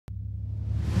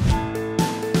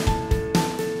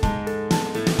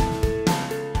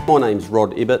My name's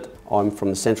Rod Ibbott. I'm from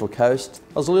the Central Coast.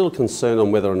 I was a little concerned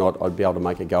on whether or not I'd be able to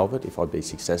make a go of it, if I'd be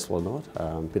successful or not.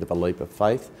 A bit of a leap of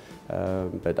faith.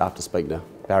 But after speaking to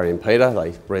Barry and Peter,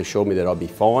 they reassured me that I'd be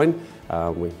fine.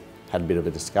 We had a bit of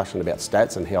a discussion about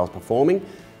stats and how I was performing.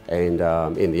 And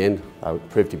in the end, they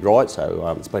proved to be right,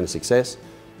 so it's been a success.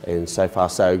 And so far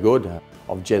so good.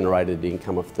 I've generated an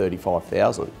income of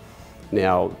 $35,000.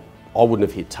 Now, I wouldn't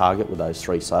have hit target with those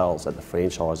 3 sales at the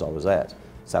franchise I was at.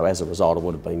 So as a result, I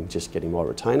would have been just getting my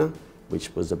retainer,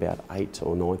 which was about $8,000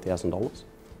 or $9,000.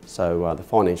 So the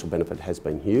financial benefit has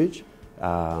been huge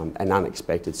and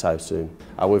unexpected so soon.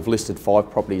 We've listed 5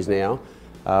 properties now.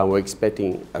 We're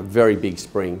expecting a very big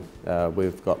spring.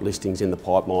 We've got listings in the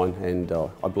pipeline, and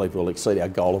I believe we'll exceed our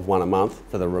goal of 1 a month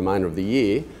for the remainder of the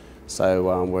year.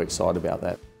 So we're excited about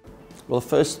that. Well, the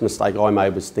first mistake I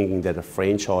made was thinking that a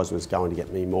franchise was going to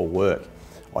get me more work.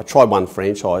 I tried one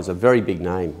franchise, a very big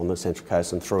name on the Central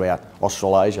Coast and throughout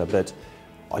Australasia, but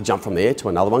I jumped from there to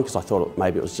another one because I thought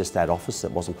maybe it was just that office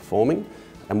that wasn't performing.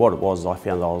 And what it was, I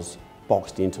found I was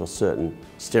boxed into a certain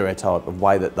stereotype of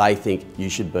way that they think you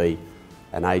should be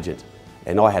an agent.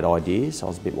 And I had ideas, I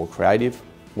was a bit more creative,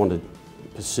 wanted to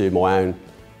pursue my own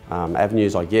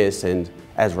avenues, I guess, and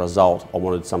as a result, I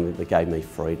wanted something that gave me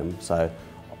freedom. So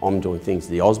I'm doing things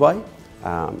the OzWay,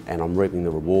 and I'm reaping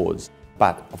the rewards.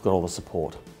 But I've got all the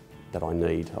support that I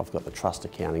need. I've got the trust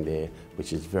accounting there,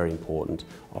 which is very important.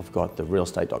 I've got the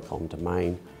realestate.com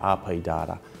domain, RP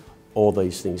data, all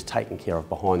these things taken care of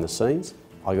behind the scenes.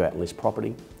 I go out and list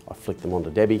property, I flick them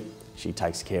onto Debbie, she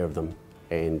takes care of them,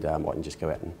 and I can just go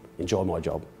out and enjoy my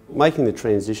job. Making the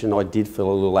transition, I did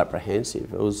feel a little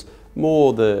apprehensive. It was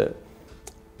more the,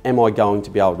 am I going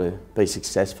to be able to be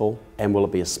successful, and will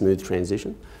it be a smooth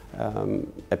transition?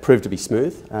 It proved to be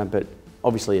smooth, but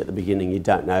obviously at the beginning you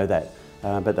don't know that.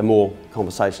 But the more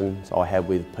conversations I had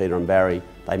with Peter and Barry,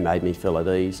 they made me feel at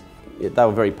ease. They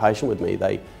were very patient with me.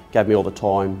 They gave me all the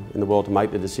time in the world to make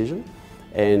the decision.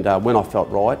 And when I felt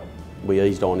right, we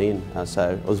eased on in. So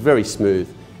it was very smooth.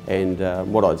 And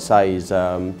what I'd say is,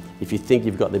 if you think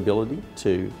you've got the ability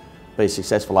to be a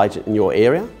successful agent in your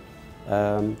area,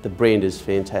 the brand is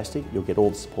fantastic. You'll get all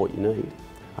the support you need.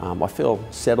 I feel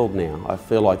settled now. I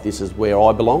feel like this is where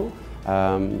I belong.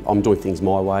 I'm doing things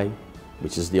my way,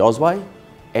 which is the OzWay,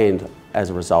 and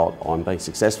as a result, I'm being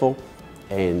successful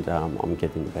and I'm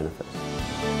getting the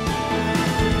benefits.